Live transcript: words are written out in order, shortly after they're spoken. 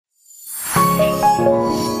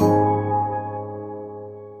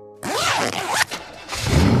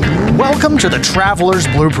Welcome to the Traveler's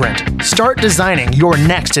Blueprint. Start designing your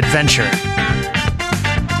next adventure.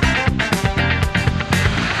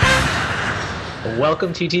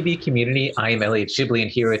 Welcome to TB Community. I am Elliot Shibley,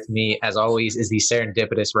 and here with me, as always, is the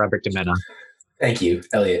serendipitous Robert DiMenna. Thank you,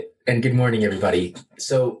 Elliot, and good morning, everybody.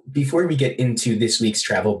 So before we get into this week's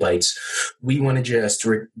Travel Bites, we want to just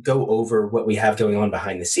go over what we have going on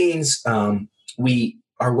behind the scenes. Our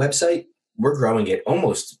website, we're growing it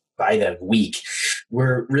almost by the week.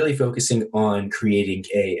 We're really focusing on creating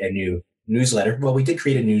a new newsletter. Well, we did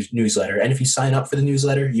create a newsletter, and if you sign up for the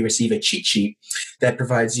newsletter, you receive a cheat sheet that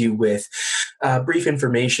provides you with brief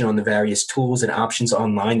information on the various tools and options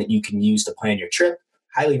online that you can use to plan your trip.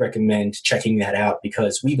 Highly recommend checking that out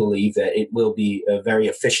because we believe that it will be a very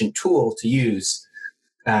efficient tool to use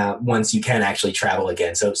once you can actually travel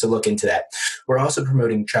again. So look into that. We're also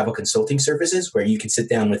promoting travel consulting services where you can sit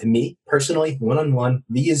down with me personally, one-on-one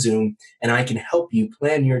via Zoom, and I can help you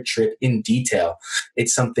plan your trip in detail.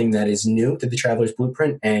 It's something that is new to the Traveler's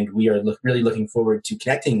Blueprint, and we are really looking forward to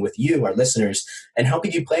connecting with you, our listeners, and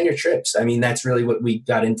helping you plan your trips. I mean, that's really what we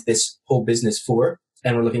got into this whole business for,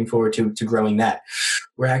 and we're looking forward to growing that.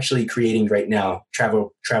 We're actually creating right now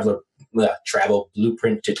travel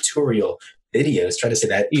blueprint tutorial videos. Try to say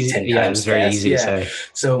that 10 times. Yeah, it's very easy to say.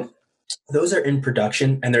 So those are in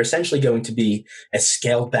production, and they're essentially going to be a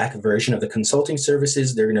scaled back version of the consulting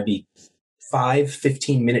services. They're going to be 5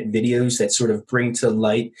 15-minute videos that sort of bring to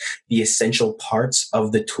light the essential parts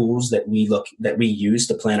of the tools that we use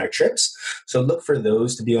to plan our trips. So look for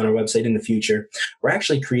those to be on our website in the future. We're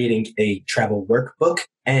actually creating a travel workbook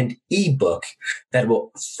and ebook that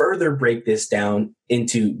will further break this down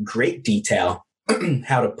into great detail,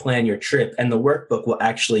 how to plan your trip. And the workbook will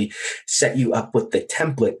actually set you up with the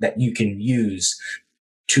template that you can use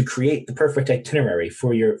to create the perfect itinerary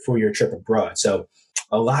for your trip abroad. So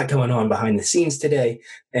a lot going on behind the scenes today,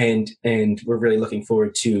 and we're really looking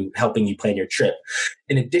forward to helping you plan your trip.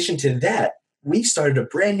 In addition to that, we started a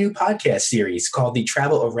brand new podcast series called the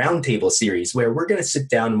Travel Roundtable series, where we're going to sit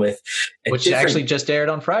down with which actually just aired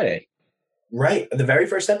on Friday. Right. The very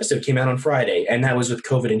first episode came out on Friday, and that was with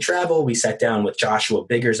COVID and travel. We sat down with Joshua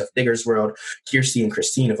Biggers of Biggers World, Kirsty and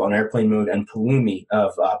Christine of On Airplane Mode, and Palumi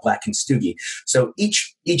of Black Constoogie. So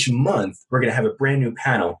each month, we're going to have a brand new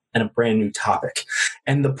panel and a brand new topic.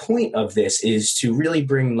 And the point of this is to really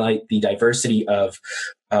bring light the diversity of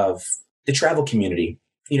the travel community.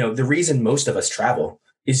 You know, the reason most of us travel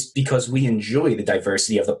is because we enjoy the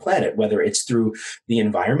diversity of the planet, whether it's through the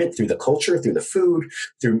environment, through the culture, through the food,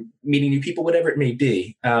 through meeting new people, whatever it may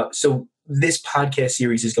be. So this podcast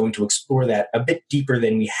series is going to explore that a bit deeper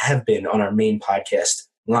than we have been on our main podcast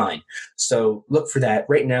line. So look for that.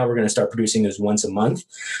 Right now, we're going to start producing those once a month,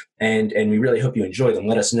 and we really hope you enjoy them.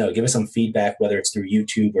 Let us know. Give us some feedback, whether it's through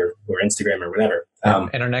YouTube or Instagram or whatever.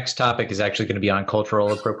 And our next topic is actually going to be on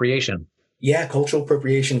cultural appropriation. Yeah, cultural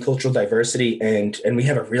appropriation, cultural diversity, and we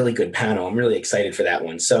have a really good panel. I'm really excited for that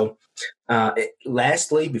one. So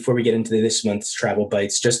lastly, before we get into this month's Travel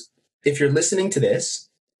Bites, just if you're listening to this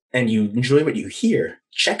and you enjoy what you hear,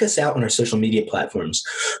 check us out on our social media platforms,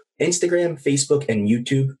 Instagram, Facebook, and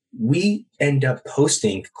YouTube. We end up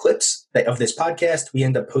posting clips of this podcast. We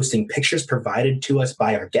end up posting pictures provided to us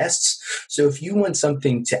by our guests. So if you want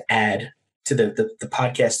something to add to the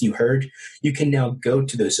podcast you heard, you can now go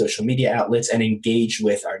to those social media outlets and engage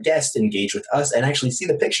with our guests, engage with us, and actually see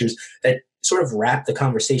the pictures that sort of wrap the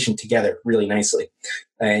conversation together really nicely.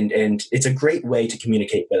 And it's a great way to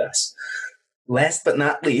communicate with us. Last but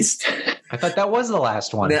not least, I thought that was the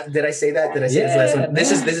last one. Now, did I say that? Did I say this last one?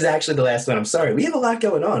 This is actually the last one. I'm sorry. We have a lot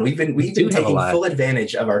going on. We've been taking full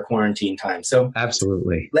advantage of our quarantine time. So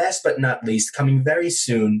absolutely. Last but not least, coming very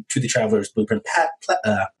soon to the Traveler's Blueprint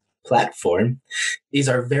platform is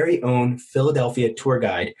our very own Philadelphia tour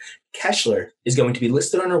guide. Keshler is going to be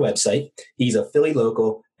listed on our website. He's a Philly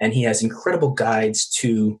local, and he has incredible guides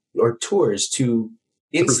tours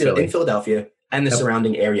in Philadelphia and the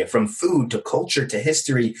surrounding area, from food to culture to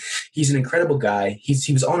history. He's an incredible guy.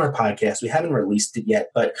 He was on our podcast. We haven't released it yet,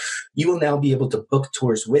 but you will now be able to book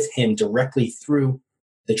tours with him directly through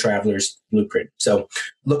the Traveler's Blueprint. So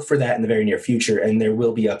look for that in the very near future, and there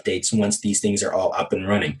will be updates once these things are all up and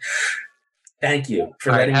running. Thank you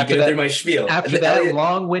for letting me go through my spiel. After that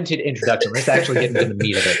long-winded introduction, let's actually get into the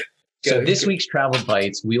meat of it. So this week's Travel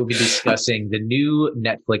Bites, we will be discussing the new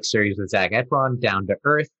Netflix series with Zac Efron, Down to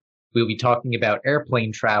Earth. We'll be talking about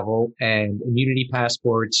airplane travel and immunity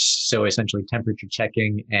passports, so essentially temperature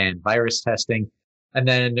checking and virus testing. And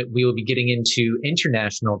then we will be getting into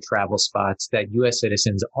international travel spots that U.S.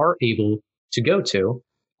 citizens are able to go to,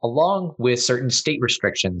 along with certain state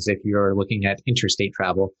restrictions if you're looking at interstate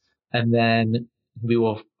travel. And then we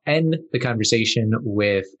will end the conversation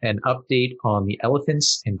with an update on the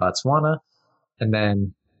elephants in Botswana. And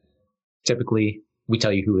then typically we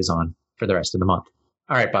tell you who is on for the rest of the month.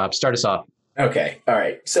 All right, Bob, start us off. Okay. All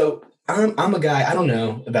right. So I'm a guy, I don't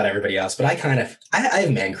know about everybody else, but I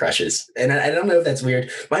have man crushes. And I don't know if that's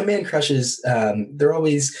weird. My man crushes, they're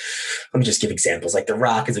always, let me just give examples. Like The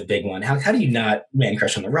Rock is a big one. How do you not man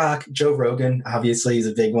crush on The Rock? Joe Rogan, obviously, is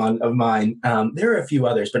a big one of mine. There are a few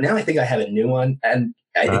others, but now I think I have a new one, and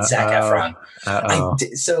it's Zac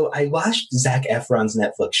Efron. So I watched Zac Efron's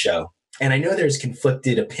Netflix show. And I know there's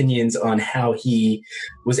conflicted opinions on how he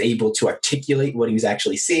was able to articulate what he was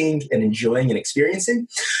actually seeing and enjoying and experiencing.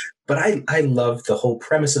 But I love the whole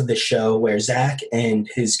premise of the show where Zach and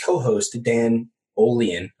his co-host, Dan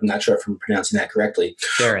Olian, I'm not sure if I'm pronouncing that correctly.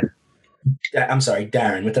 Darren. I'm sorry,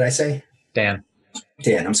 Darren. What did I say? Dan,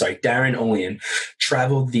 I'm sorry. Darren Olian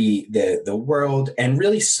traveled the world and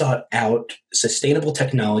really sought out sustainable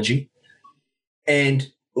technology,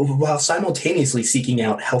 and while simultaneously seeking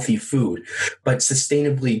out healthy food, but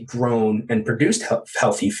sustainably grown and produced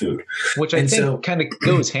healthy food. Which I think kind of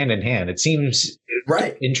goes hand in hand. It seems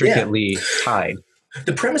intricately tied.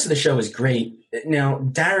 The premise of the show is great. Now,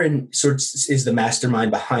 Darren sort of is the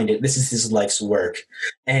mastermind behind it. This is his life's work.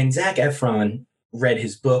 And Zac Efron read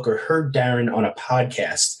his book or heard Darren on a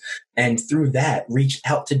podcast, and through that reached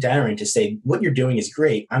out to Darren to say, what you're doing is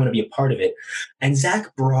great. I'm going to be a part of it. And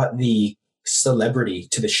Zach brought the celebrity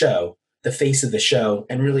to the show, the face of the show,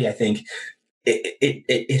 and really I think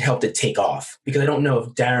it helped it take off, because I don't know if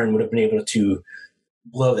Darren would have been able to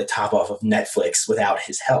blow the top off of Netflix without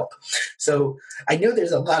his help. So I know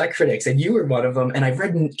there's a lot of critics, and you were one of them, and I've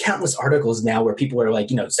read countless articles now where people are like,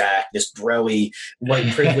 Zach, this broy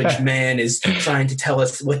white privileged man is trying to tell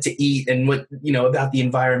us what to eat and what about the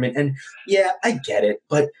environment. And yeah, I get it,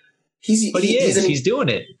 but he's doing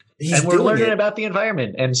it. And we're learning about the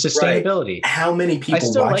environment and sustainability. Right. How many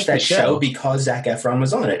people watched that show because Zac Efron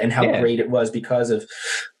was on it, and how great it was because of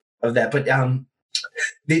that. But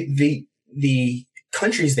the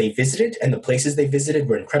countries they visited and the places they visited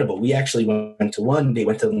were incredible. We actually went to one. They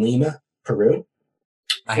went to Lima, Peru.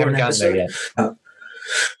 I haven't gotten there yet.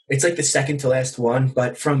 It's like the second to last one,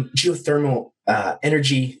 but from geothermal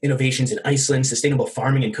energy innovations in Iceland, sustainable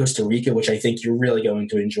farming in Costa Rica, which I think you're really going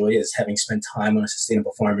to enjoy as having spent time on a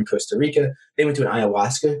sustainable farm in Costa Rica. They went to an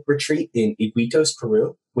ayahuasca retreat in Iguitos,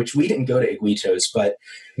 Peru, which we didn't go to Iguitos, but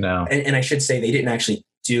no. And I should say they didn't actually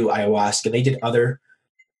do ayahuasca. They did other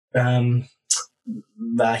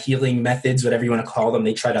healing methods, whatever you want to call them.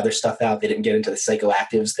 They tried other stuff out. They didn't get into the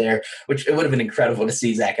psychoactives there, which it would have been incredible to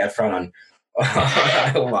see Zac Efron on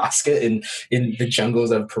ayahuasca in the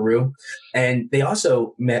jungles of Peru. And they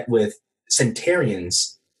also met with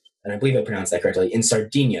centenarians, and I believe I pronounced that correctly, in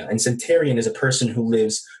Sardinia. And centenarian is a person who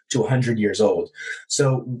lives to 100 years old.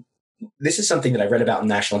 So this is something that I read about in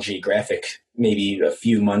National Geographic maybe a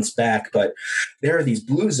few months back, but there are these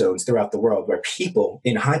blue zones throughout the world where people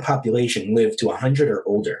in high population live to 100 or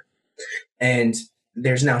older. And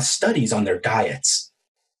there's now studies on their diets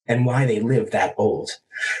and why they live that old.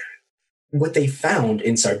 What they found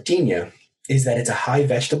in Sardinia is that it's a high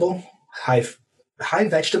vegetable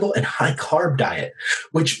and high carb diet,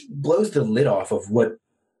 which blows the lid off of what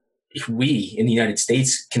we in the United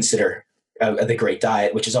States consider the great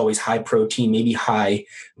diet, which is always high protein, maybe high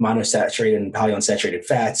monosaturated and polyunsaturated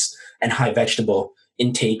fats, and high vegetable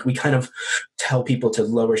intake. We kind of tell people to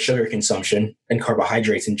lower sugar consumption and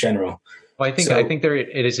carbohydrates in general. Well, I think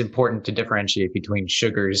it is important to differentiate between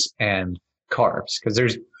sugars and carbs,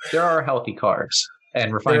 because there are healthy carbs,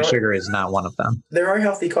 and refined sugar is not one of them. There are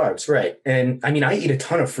healthy carbs, right? And I mean, I eat a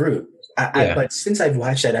ton of fruit, but since I've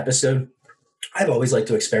watched that episode, I've always liked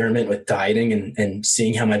to experiment with dieting and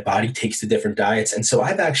seeing how my body takes to different diets. And so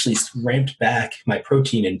I've actually ramped back my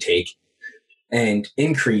protein intake and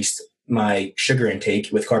increased my sugar intake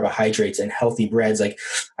with carbohydrates and healthy breads. Like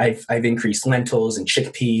I've increased lentils and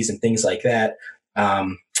chickpeas and things like that.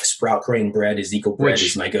 Sprout grain bread is equal bread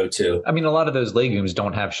is my go-to. I mean, a lot of those legumes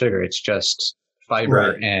don't have sugar. It's just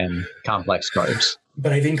fiber and complex carbs.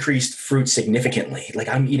 But I've increased fruit significantly. Like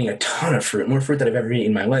I'm eating a ton of fruit, more fruit than I've ever eaten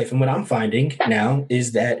in my life. And what I'm finding now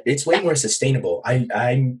is that it's way more sustainable.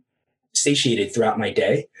 I'm satiated throughout my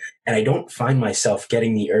day, and I don't find myself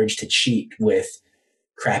getting the urge to cheat with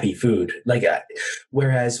crappy food.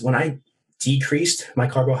 Whereas when I decreased my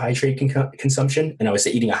carbohydrate consumption and I was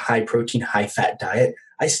eating a high protein, high fat diet,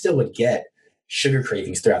 I still would get sugar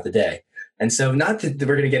cravings throughout the day. And so not that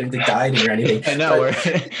we're going to get into dieting or anything. I know.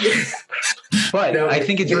 But I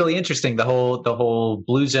think it's really interesting, the whole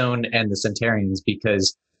blue zone and the centenarians,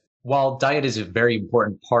 because while diet is a very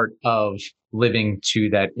important part of living to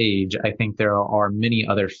that age, I think there are many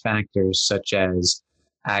other factors such as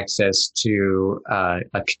access to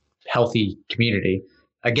healthy community.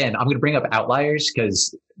 Again, I'm going to bring up outliers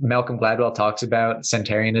because Malcolm Gladwell talks about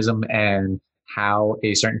centenarianism and how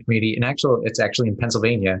a certain community, it's actually in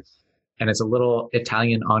Pennsylvania, and it's a little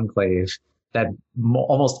Italian enclave that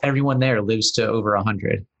almost everyone there lives to over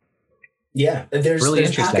 100. Yeah, there's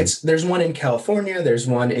pockets. There's one in California. There's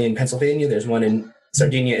one in Pennsylvania. There's one in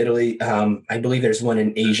Sardinia, Italy. I believe there's one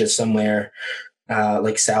in Asia somewhere,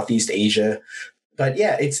 like Southeast Asia. But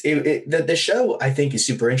yeah, the show I think is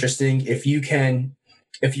super interesting. If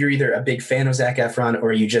you're either a big fan of Zac Efron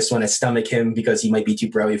or you just want to stomach him because he might be too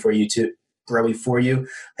broy for you,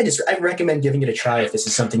 I recommend giving it a try if this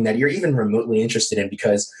is something that you're even remotely interested in,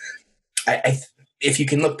 because if you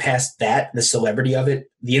can look past that, the celebrity of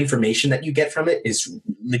it, the information that you get from it is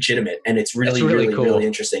legitimate, and it's really cool. Really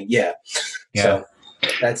interesting. Yeah. So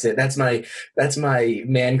that's it. That's my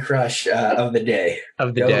man crush of the day.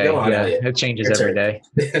 Go on, Elliot. It changes every day.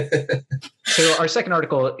 So our second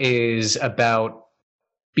article is about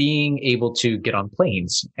being able to get on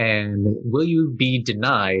planes, and will you be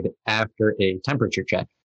denied after a temperature check?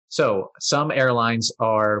 So some airlines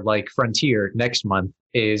are like Frontier next month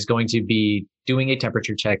is going to be doing a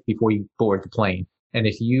temperature check before you board the plane. And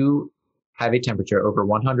if you have a temperature over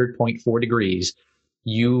 100.4 degrees,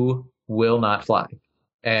 you will not fly.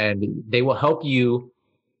 And they will help you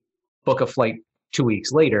book a flight 2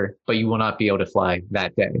 weeks later, but you will not be able to fly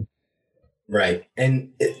that day. Right.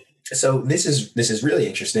 And so this is really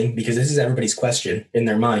interesting because this is everybody's question in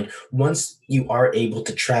their mind. Once you are able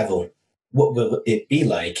to travel, what will it be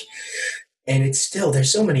like? And it's still,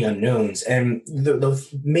 there's so many unknowns. And the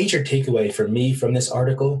major takeaway for me from this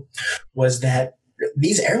article was that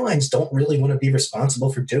these airlines don't really want to be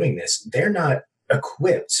responsible for doing this. They're not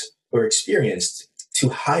equipped or experienced to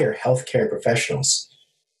hire healthcare professionals.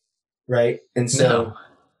 Right. And so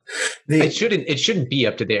it shouldn't be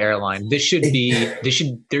up to the airline. There should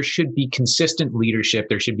be consistent leadership.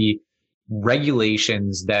 There should be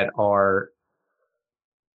regulations that are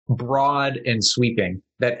broad and sweeping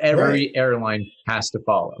that every airline has to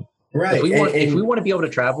follow. Right. If we want to be able to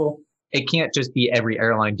travel, it can't just be every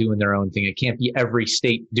airline doing their own thing. It can't be every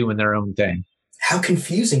state doing their own thing. How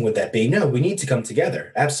confusing would that be? No, we need to come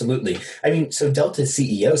together. Absolutely. I mean, so Delta's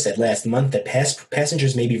CEO said last month that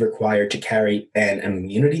passengers may be required to carry an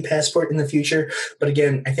immunity passport in the future. But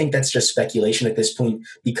again, I think that's just speculation at this point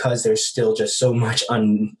because there's still just so much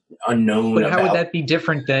unknown. But how would that be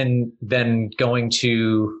different than going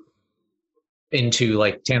into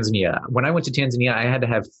like Tanzania? When I went to Tanzania, I had to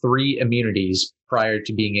have 3 immunities prior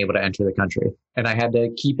to being able to enter the country. And I had to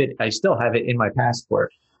keep it. I still have it in my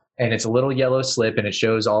passport. And it's a little yellow slip and it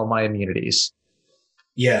shows all my immunities.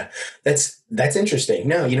 Yeah, that's interesting.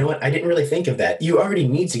 No, you know what? I didn't really think of that. You already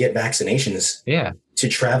need to get vaccinations to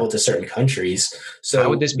travel to certain countries. So how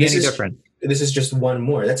would this be any different? This is just one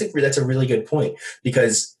more. That's a really good point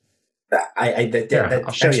because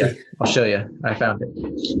I'll show you. I found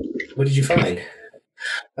it. What did you find?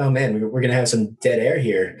 Oh man, we're gonna have some dead air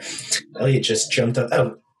here. Elliot just jumped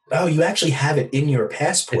up. Oh, you actually have it in your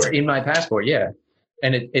passport. It's in my passport, yeah.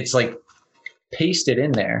 And it's like pasted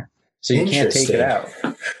in there, so you can't take it out.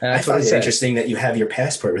 I find it interesting that you have your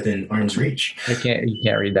passport within arm's reach. You can't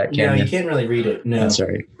read that, can you? No, you can't really read it. No. That's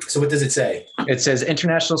right. So what does it say? It says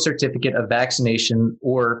International Certificate of Vaccination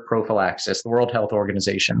or Prophylaxis, the World Health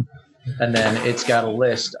Organization. And then it's got a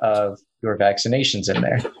list of your vaccinations in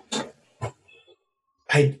there.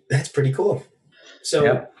 That's pretty cool. So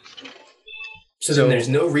then there's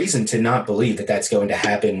no reason to not believe that that's going to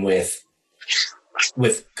happen with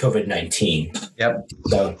COVID-19. Yep.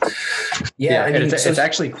 So, yeah. I mean, it's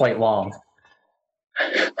actually quite long.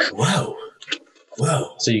 Whoa.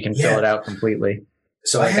 So you can fill it out completely.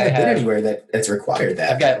 So I haven't been anywhere that's required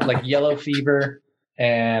that. I've got like yellow fever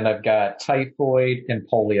and I've got typhoid and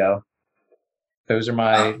polio. Those are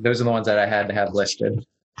the ones that I had to have listed.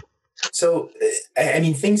 So, I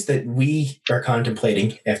mean, things that we are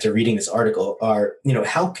contemplating after reading this article are,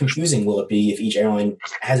 how confusing will it be if each airline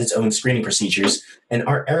has its own screening procedures? And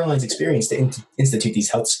are airlines experienced to institute these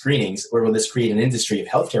health screenings, or will this create an industry of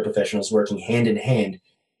healthcare professionals working hand in hand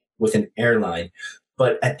with an airline?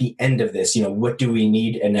 But at the end of this, what do we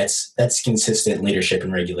need? And that's consistent leadership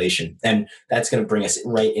and regulation. And that's going to bring us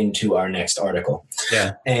right into our next article.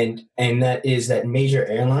 Yeah. And that is that major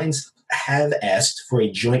airlines have asked for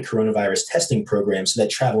a joint coronavirus testing program so that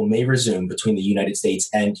travel may resume between the United States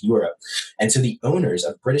and Europe. And so the owners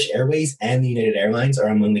of British Airways and the United Airlines are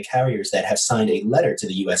among the carriers that have signed a letter to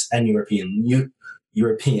the U.S. and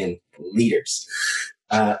European leaders.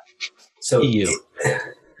 So EU.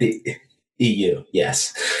 The EU,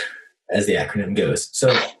 yes, as the acronym goes.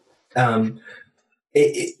 So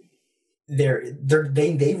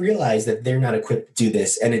they realize that they're not equipped to do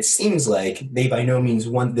this, and it seems like they by no means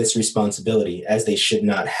want this responsibility, as they should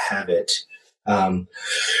not have it. I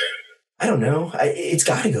don't know. It's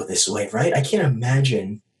got to go this way, right? I can't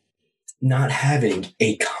imagine not having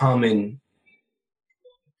a common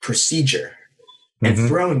procedure and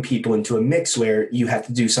throwing people into a mix where you have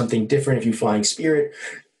to do something different if you're flying Spirit,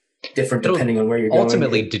 different depending on where you're going.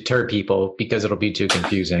 Ultimately deter people because it'll be too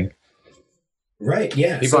confusing. Right,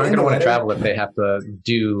 yeah. People aren't going to want to travel if they have to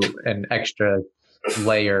do an extra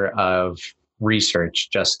layer of research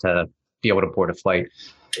just to be able to board a flight.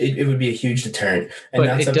 It would be a huge deterrent, and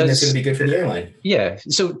not something that's going to be good for the airline. Yeah.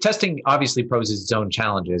 So testing obviously poses its own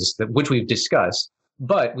challenges, which we've discussed,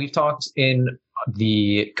 but we've talked in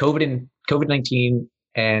the COVID-19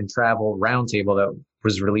 and travel roundtable that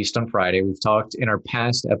was released on Friday. We've talked in our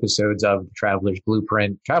past episodes of Traveler's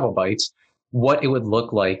Blueprint Travel Bites what it would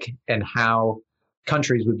look like and how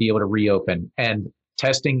countries would be able to reopen. And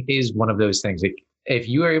testing is one of those things. If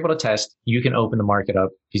you are able to test, you can open the market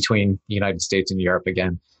up between the United States and Europe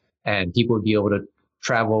again, and people would be able to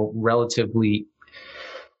travel relatively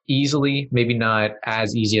easily, maybe not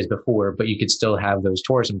as easy as before, but you could still have those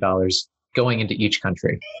tourism dollars going into each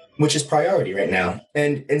country. Which is priority right now.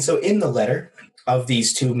 And so in the letter of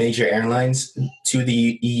these two major airlines to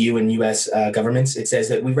the EU and US governments, it says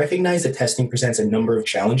that we recognize that testing presents a number of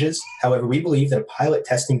challenges. However, we believe that a pilot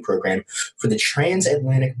testing program for the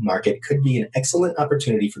transatlantic market could be an excellent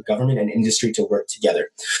opportunity for government and industry to work together.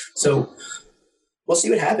 So we'll see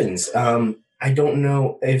what happens. I don't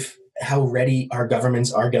know how ready our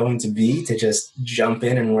governments are going to be to just jump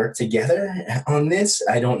in and work together on this.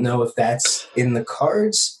 I don't know if that's in the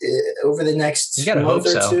cards over the next month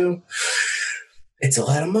or two. It's a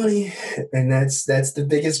lot of money, and that's the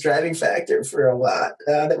biggest driving factor for a lot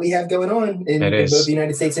that we have going on in both the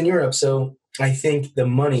United States and Europe. So I think the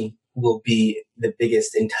money will be the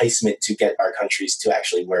biggest enticement to get our countries to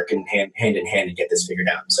actually work hand in hand and get this figured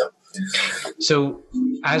out. So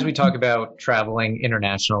as we talk about traveling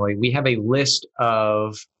internationally, we have a list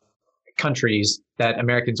of countries that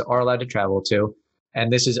Americans are allowed to travel to,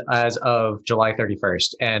 and this is as of July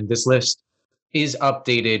 31st. And this list is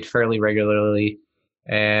updated fairly regularly,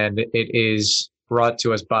 and it is brought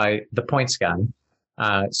to us by The Points Guy.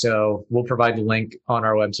 So we'll provide the link on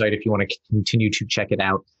our website if you want to continue to check it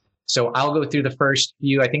out. So I'll go through the first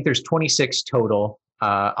few. I think there's 26 total.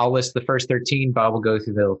 I'll list the first 13. Bob will go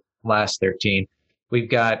through the last 13. We've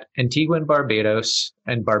got Antigua and Barbados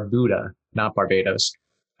and Barbuda, not Barbados.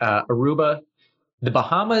 Aruba. The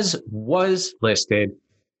Bahamas was listed,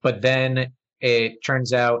 but then it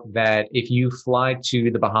turns out that if you fly to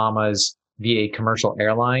the Bahamas via a commercial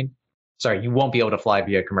airline, you won't be able to fly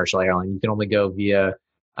via a commercial airline. You can only go via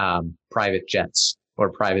private jets or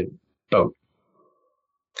private boat.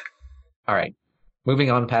 All right.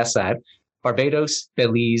 Moving on past that, Barbados,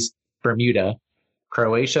 Belize, Bermuda,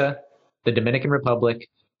 Croatia, the Dominican Republic,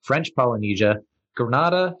 French Polynesia,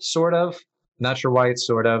 Grenada, sort of, not sure why it's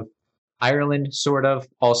sort of, Ireland, sort of,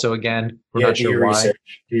 also again, we're not sure why.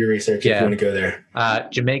 Do your research if you want to go there.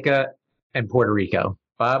 Jamaica and Puerto Rico.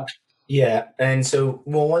 Bob? Yeah, and so,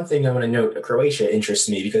 one thing I want to note, Croatia interests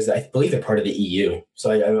me because I believe they're part of the EU.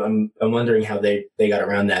 So I'm wondering how they got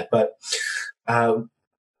around that. But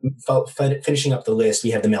finishing up the list,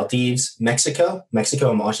 we have the Maldives, Mexico.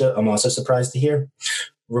 I'm also surprised to hear.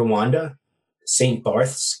 Rwanda, St.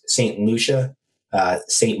 Barth's, St. Lucia,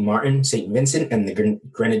 St. Martin, St. Vincent, and the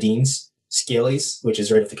Grenadines, Scales, which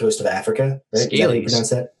is right off the coast of Africa. Right? Is that how you pronounce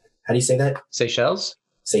that? How do you say that? Seychelles.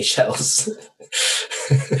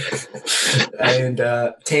 And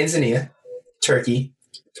Tanzania, Turkey.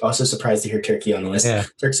 Also surprised to hear Turkey on the list. Yeah.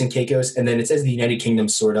 Turks and Caicos. And then it says the United Kingdom,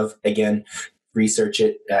 sort of. Again, research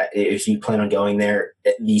it. If you plan on going there,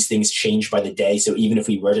 these things change by the day. So even if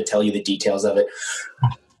we were to tell you the details of it,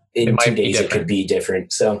 in 2 days it could be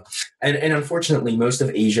different. So, and unfortunately, most of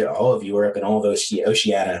Asia, all of Europe, and all of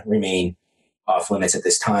Oceania remain off limits at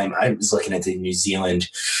this time. I was looking at New Zealand.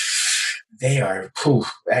 They are,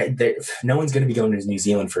 no one's going to be going to New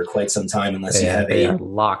Zealand for quite some time unless they are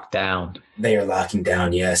locked down. They are locking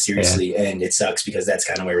down, seriously. Yeah. And it sucks because that's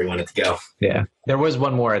kind of where we wanted to go. Yeah. There was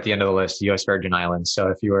one more at the end of the list, U.S. Virgin Islands. So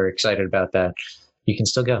if you were excited about that, you can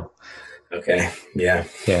still go. Okay. Yeah.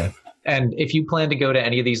 Yeah. And if you plan to go to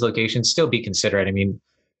any of these locations, still be considerate. I mean,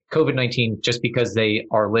 COVID-19, just because they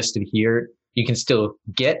are listed here, you can still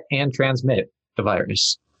get and transmit the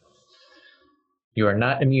virus. You are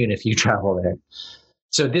not immune if you travel there.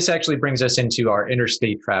 So this actually brings us into our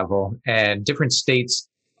interstate travel, and different states,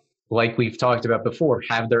 like we've talked about before,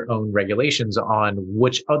 have their own regulations on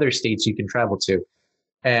which other states you can travel to.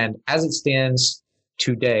 And as it stands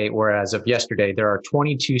today, or as of yesterday, there are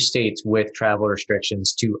 22 states with travel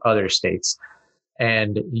restrictions to other states.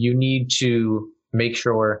 And you need to make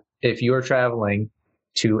sure, if you're traveling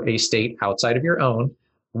to a state outside of your own,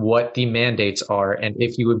 what the mandates are and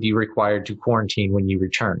if you would be required to quarantine when you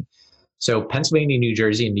return. So Pennsylvania, New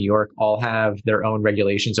Jersey, and New York all have their own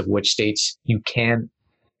regulations of which states you can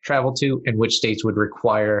travel to and which states would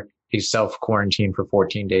require a self-quarantine for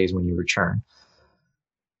 14 days when you return.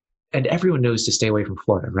 And everyone knows to stay away from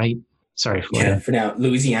Florida, right? Sorry, Florida. Yeah, for now.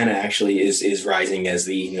 Louisiana actually is rising as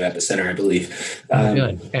the new epicenter, I believe.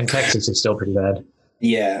 Good. And Texas is still pretty bad.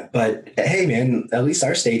 Yeah, but hey, man, at least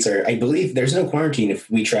our states are, I believe there's no quarantine if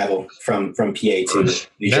we travel from PA to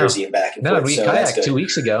New Jersey and back and forth. No, we kayaked 2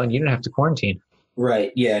 weeks ago and you didn't have to quarantine.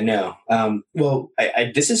 Right. Yeah, no. Well,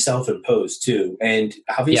 this is self-imposed too. And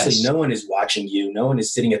obviously no one is watching you. No one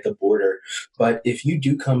is sitting at the border. But if you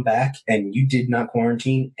do come back and you did not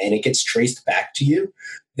quarantine and it gets traced back to you,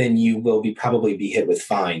 then you will probably be hit with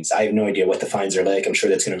fines. I have no idea what the fines are like. I'm sure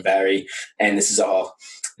that's going to vary. And this is all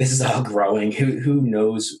growing. Who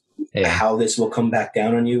knows how this will come back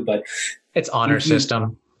down on you? But it's honor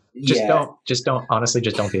system. Just don't honestly,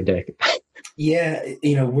 just don't be a dick. Yeah,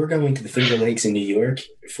 we're going to the Finger Lakes in New York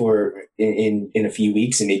in a few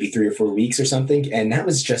weeks, and maybe 3 or 4 weeks or something. And that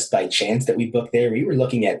was just by chance that we booked there. We were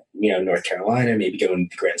looking at, North Carolina, maybe going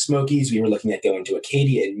to the Grand Smokies. We were looking at going to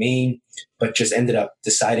Acadia in Maine, but just ended up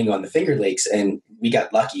deciding on the Finger Lakes. And we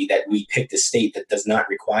got lucky that we picked a state that does not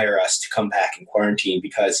require us to come back and quarantine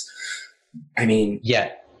because, I mean...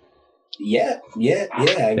 Yeah. Yeah.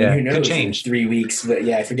 I mean, who knows? Could change. 3 weeks, but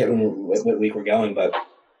I forget what week we're going, but...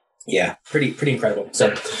 Yeah, pretty incredible.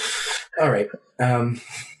 So, all right. On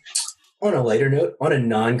a lighter note, on a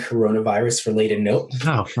non-coronavirus related note.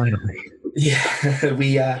 Oh, finally. Yeah,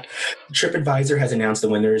 TripAdvisor has announced the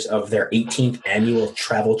winners of their 18th annual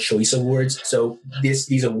Travel Choice Awards. So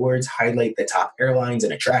these awards highlight the top airlines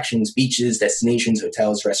and attractions, beaches, destinations,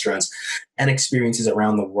 hotels, restaurants, and experiences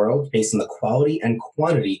around the world based on the quality and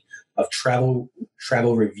quantity of travel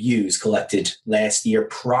reviews collected last year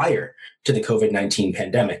prior to the COVID-19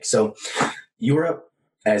 pandemic. So Europe,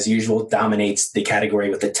 as usual, dominates the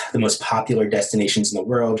category with the most popular destinations in the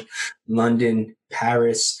world. London,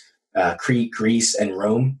 Paris, Crete, Greece, and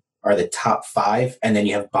Rome are the top 5. And then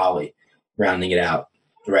you have Bali rounding it out,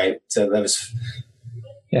 right? So that was,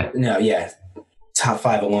 top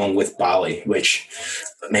 5 along with Bali, which,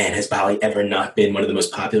 man, has Bali ever not been one of the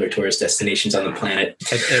most popular tourist destinations on the planet?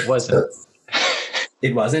 It wasn't.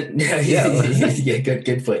 It wasn't? Yeah.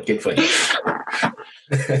 Good foot.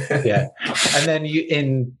 Yeah. And then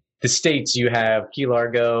in the States, you have Key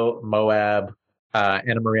Largo, Moab,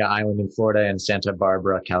 Anna Maria Island in Florida, and Santa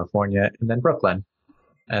Barbara, California, and then Brooklyn.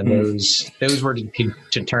 And those were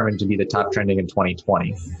determined to be the top trending in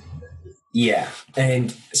 2020. Yeah.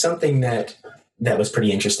 And something that was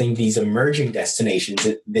pretty interesting, these emerging destinations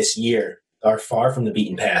this year are far from the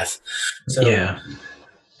beaten path. So,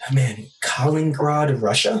 man, Kaliningrad,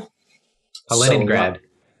 Russia? Kaliningrad.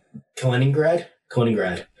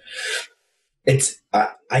 Kaliningrad. It's,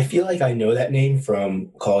 I feel like I know that name from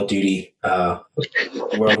Call of Duty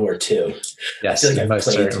World War II. Yes, I feel like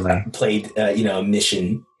I've played a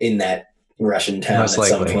mission in that Russian town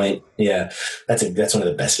some point. Yeah, that's one of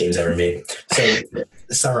the best games ever made. So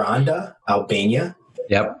Saranda, Albania.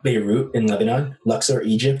 Yep. Beirut in Lebanon, Luxor,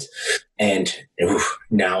 Egypt, and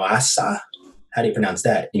Nawasa. How do you pronounce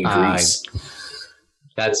that in Greece?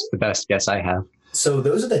 That's the best guess I have. So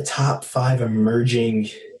those are the top 5 emerging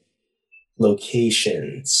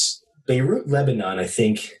locations. Beirut, Lebanon, I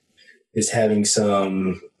think, is having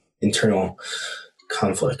some internal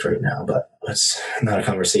conflict right now, but that's not a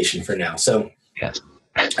conversation for now. So yes,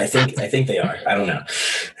 I think they are. I don't know.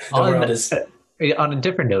 On a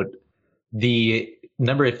different note, the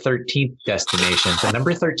number 13th destination, the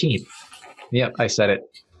number 13th, yep, I said it,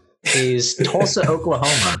 is Tulsa,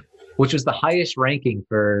 Oklahoma, which was the highest ranking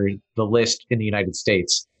for the list in the United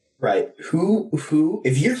States. Right. Who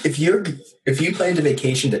if you plan to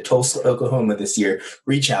vacation to Tulsa, Oklahoma this year,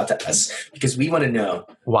 reach out to us because we want to know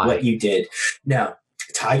what you did. Now,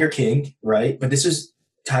 Tiger King, right? But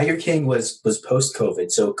Tiger King was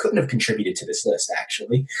post-COVID, so couldn't have contributed to this list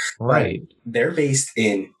actually. Right. They're based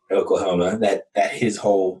in Oklahoma, that his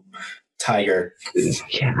whole tiger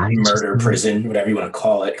murder prison, whatever you want to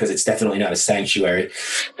call it, because it's definitely not a sanctuary.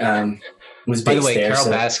 Was by the way, there,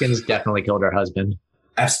 Carol Baskins definitely killed her husband.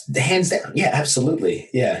 Hands down. Yeah, absolutely.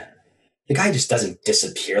 Yeah. the guy just doesn't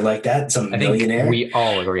disappear like that. Some millionaire. We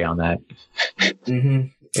all agree on that. Mm-hmm.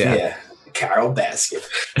 Yeah. Carol Baskin.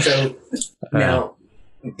 So now,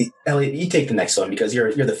 Elliot, you take the next one because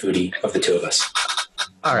you're the foodie of the two of us.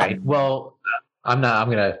 All right. Well, I'm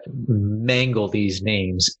gonna mangle these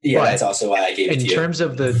names. Yeah, that's also why I gave it to you. In terms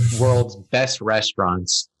of the world's best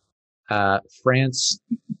restaurants, France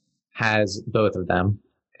has both of them,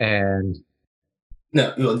 and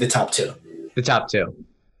the top two. The top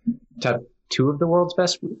two of the world's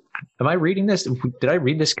best. Am I reading this? Did I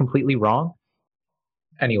read this completely wrong?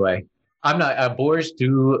 Anyway, I'm not. Bourges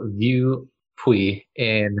du Vieux Puy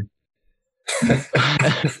in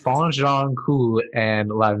Fontainebleau and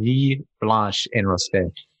La Vie Blanche in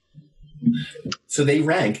Rospet. So they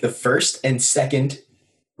rank the first and second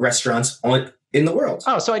restaurants in the world.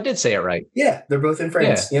 Oh, so I did say it right. Yeah, they're both in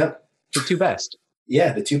France. Yeah. Yep. The two best.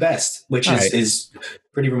 Yeah, the two best, which is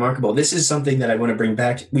pretty remarkable. This is something that I want to bring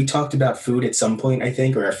back. We talked about food at some point, I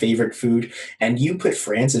think, or our favorite food, and you put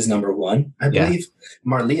France as number one, I believe.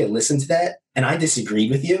 Marlia listened to that, and I disagreed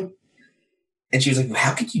with you. And she was like, well,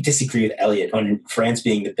 how could you disagree with Elliot on France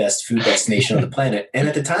being the best food destination on the planet? And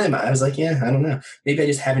at the time, I was like, yeah, I don't know. Maybe I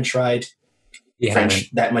just haven't tried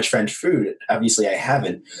that much French food. Obviously, I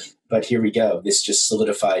haven't. But here we go. This just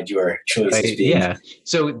solidified your choice as being. Yeah.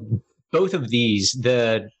 So both of these,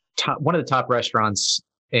 one of the top restaurants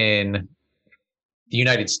in the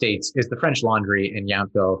United States is the French Laundry in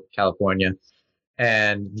Yountville, California.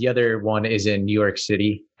 And the other one is in New York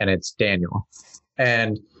City, and it's Daniel.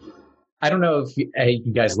 And I don't know if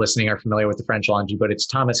you guys listening are familiar with the French Laundry, but it's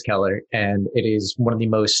Thomas Keller, and it is one of the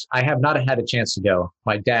most, I have not had a chance to go.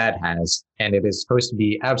 My dad has, and it is supposed to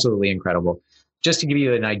be absolutely incredible. Just to give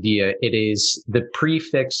you an idea, it is the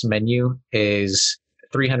prefix menu is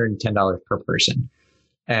 $310 per person.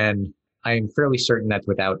 And I am fairly certain that's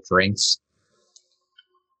without drinks.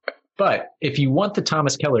 But if you want the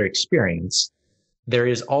Thomas Keller experience, there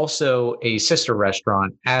is also a sister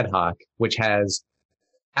restaurant, Ad Hoc, which has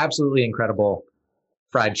absolutely incredible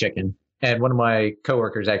fried chicken. And one of my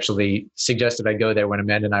coworkers actually suggested I go there when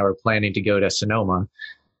Amanda and I were planning to go to Sonoma.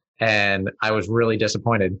 And I was really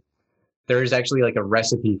disappointed. There is actually like a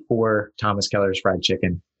recipe for Thomas Keller's fried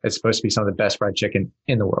chicken. It's supposed to be some of the best fried chicken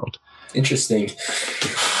in the world. Interesting.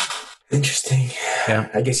 Yeah.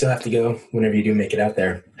 I guess you'll have to go whenever you do make it out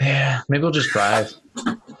there. Yeah. Maybe we'll just drive.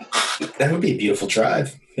 That would be a beautiful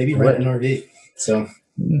drive. Maybe rent an RV. So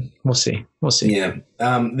we'll see. Yeah.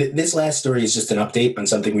 This last story is just an update on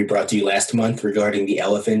something we brought to you last month regarding the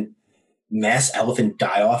mass elephant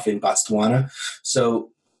die-off in Botswana. So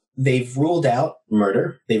they've ruled out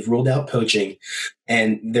murder, they've ruled out poaching,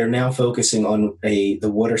 and they're now focusing on the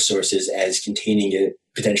water sources as containing a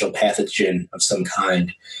potential pathogen of some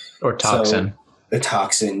kind. Or toxin. A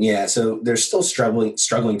toxin, yeah. So they're still struggling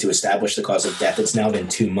to establish the cause of death. It's now been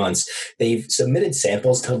 2 months. They've submitted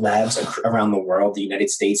samples to labs around the world. The United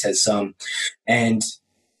States has some. And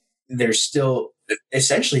they're still,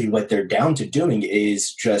 essentially what they're down to doing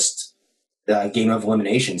is just a game of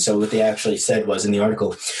elimination. So what they actually said was in the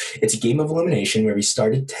article, it's a game of elimination where we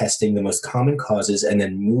started testing the most common causes and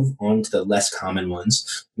then move on to the less common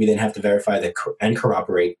ones. We then have to verify and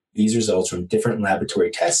corroborate these results from different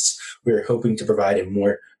laboratory tests. We're hoping to provide a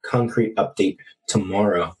more concrete update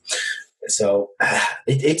tomorrow. So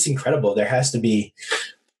it's incredible. There has to be,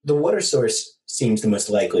 the water source seems the most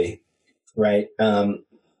likely, right? That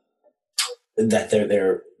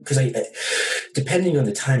they're because depending on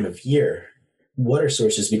the time of year, water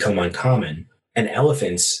sources become uncommon, and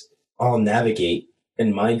elephants all navigate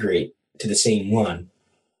and migrate to the same one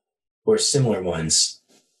or similar ones.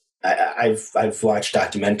 I've watched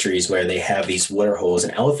documentaries where they have these water holes,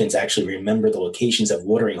 and elephants actually remember the locations of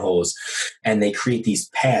watering holes, and they create these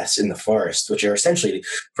paths in the forest, which are essentially,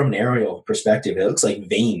 from an aerial perspective, it looks like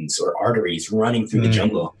veins or arteries running through the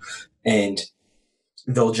jungle, and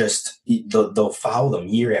they'll follow them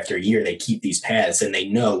year after year. They keep these paths, and they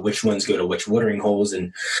know which ones go to which watering holes,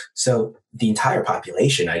 and so the entire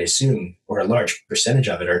population, I'd assume, or a large percentage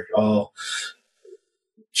of it, are all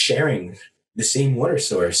sharing the same water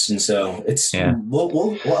source. And so we'll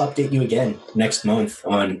update you again next month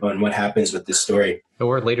on what happens with this story,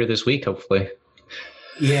 or later this week, hopefully.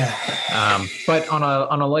 Yeah. But on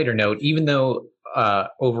a lighter note, even though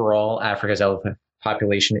overall Africa's elephant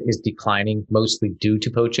population is declining, mostly due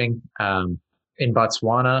to poaching, in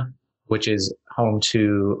Botswana, which is home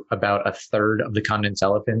to about a third of the continent's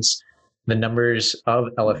elephants, the numbers of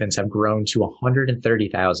elephants have grown to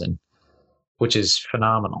 130,000, which is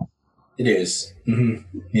phenomenal. It is.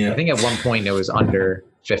 Mm-hmm. Yeah. I think at one point it was under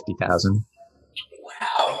 50,000.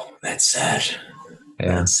 Wow. That's sad.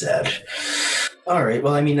 Yeah. That's sad. All right.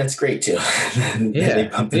 Well, I mean, that's great too. They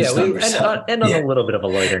bump those numbers up. And on a little bit of a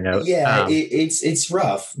lighter note. Yeah, it's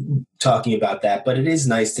rough talking about that, but it is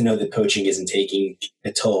nice to know that poaching isn't taking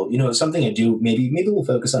a toll. You know, something I do, maybe we'll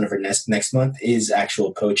focus on it for next month is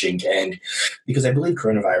actual poaching. And because I believe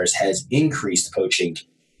coronavirus has increased poaching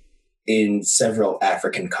in several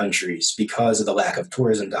African countries because of the lack of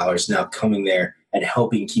tourism dollars now coming there and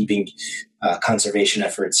helping keeping conservation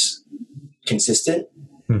efforts consistent.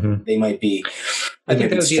 Mm-hmm. They might be. I think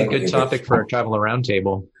that would be a good topic for a travel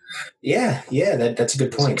roundtable. Yeah, that's a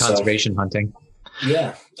good point. Conservation hunting.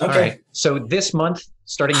 Yeah. Okay. All right. So this month,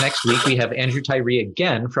 starting next week, we have Andrew Tyree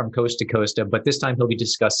again from Coast to Costa, but this time he'll be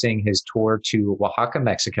discussing his tour to Oaxaca,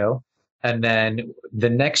 Mexico. And then the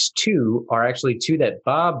next two are actually two that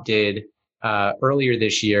Bob did earlier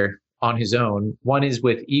this year on his own. One is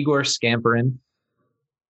with Igor Scampion.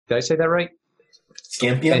 Did I say that right?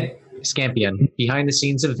 Scampion, behind the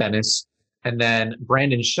scenes of Venice. And then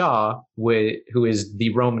Brandon Shaw, who is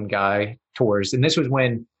the Roman guy tours. And this was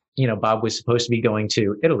when, Bob was supposed to be going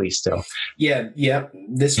to Italy still. Yeah.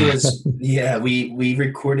 This was, we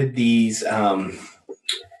recorded these,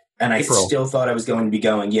 and April. I still thought I was going to be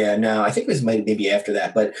going. Yeah, no, I think it was maybe after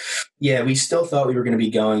that. But yeah, we still thought we were going to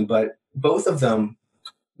be going. But both of them,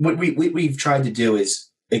 what we've tried to do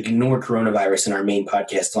is ignore coronavirus in our main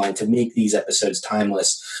podcast line to make these episodes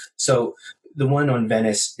timeless. So the one on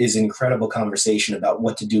Venice is an incredible conversation about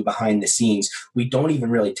what to do behind the scenes. We don't even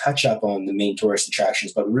really touch up on the main tourist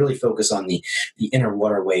attractions, but we really focus on the inner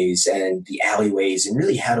waterways and the alleyways and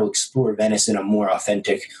really how to explore Venice in a more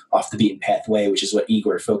authentic, off the beaten path way, which is what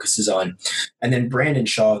Igor focuses on. And then Brandon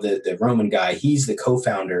Shaw, the Roman guy, he's the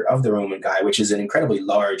co-founder of the Roman Guy, which is an incredibly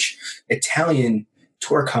large Italian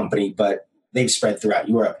tour company, but they've spread throughout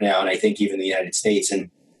Europe now, and I think even the United States.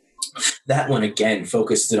 And that one, again,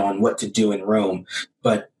 focused on what to do in Rome.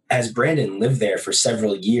 But as Brandon lived there for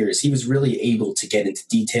several years, he was really able to get into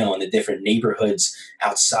detail on the different neighborhoods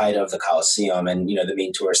outside of the Colosseum and, the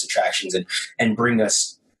main tourist attractions and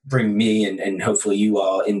bring me and hopefully you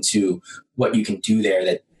all into what you can do there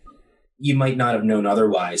that you might not have known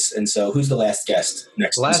otherwise. And so who's the last guest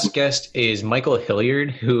next? Last guest is Michael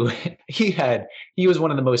Hilliard, who he was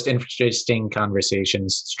one of the most interesting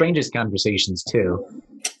conversations, strangest conversations too.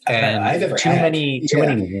 And I've ever too many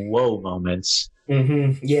whoa moments.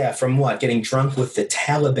 Mm-hmm. Yeah. From what? Getting drunk with the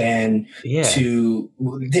Taliban to,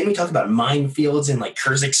 then we talk about minefields in like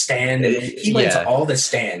Kyrgyzstan. And he went to all the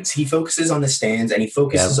stands. He focuses on the stands and he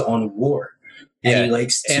focuses on war. And he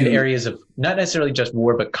likes to, and areas of not necessarily just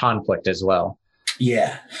war, but conflict as well.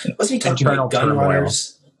 Yeah. Wasn't he talking about gun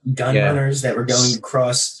runners that were going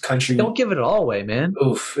across country? Don't give it all away, man.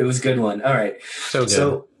 Oof. It was a good one. All right. So good.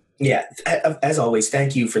 So, yeah, as always,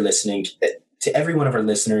 thank you for listening. To every one of our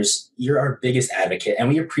listeners, you're our biggest advocate, and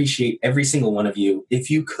we appreciate every single one of you.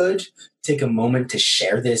 If you could take a moment to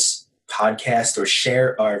share this podcast or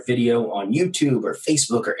share our video on YouTube or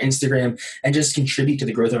Facebook or Instagram and just contribute to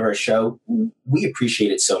the growth of our show, we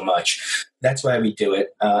appreciate it so much. That's why we do it.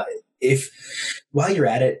 If while you're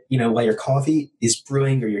at it, while your coffee is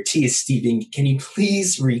brewing or your tea is steeping, can you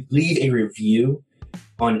please leave a review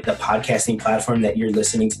on the podcasting platform that you're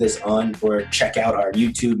listening to this on, or check out our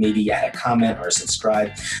YouTube, maybe add a comment or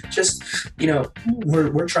subscribe. Just,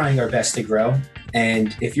 we're trying our best to grow.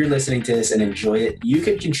 And if you're listening to this and enjoy it, you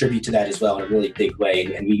can contribute to that as well in a really big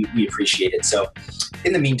way. And we appreciate it. So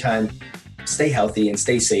in the meantime, stay healthy and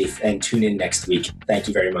stay safe and tune in next week. Thank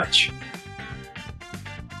you very much.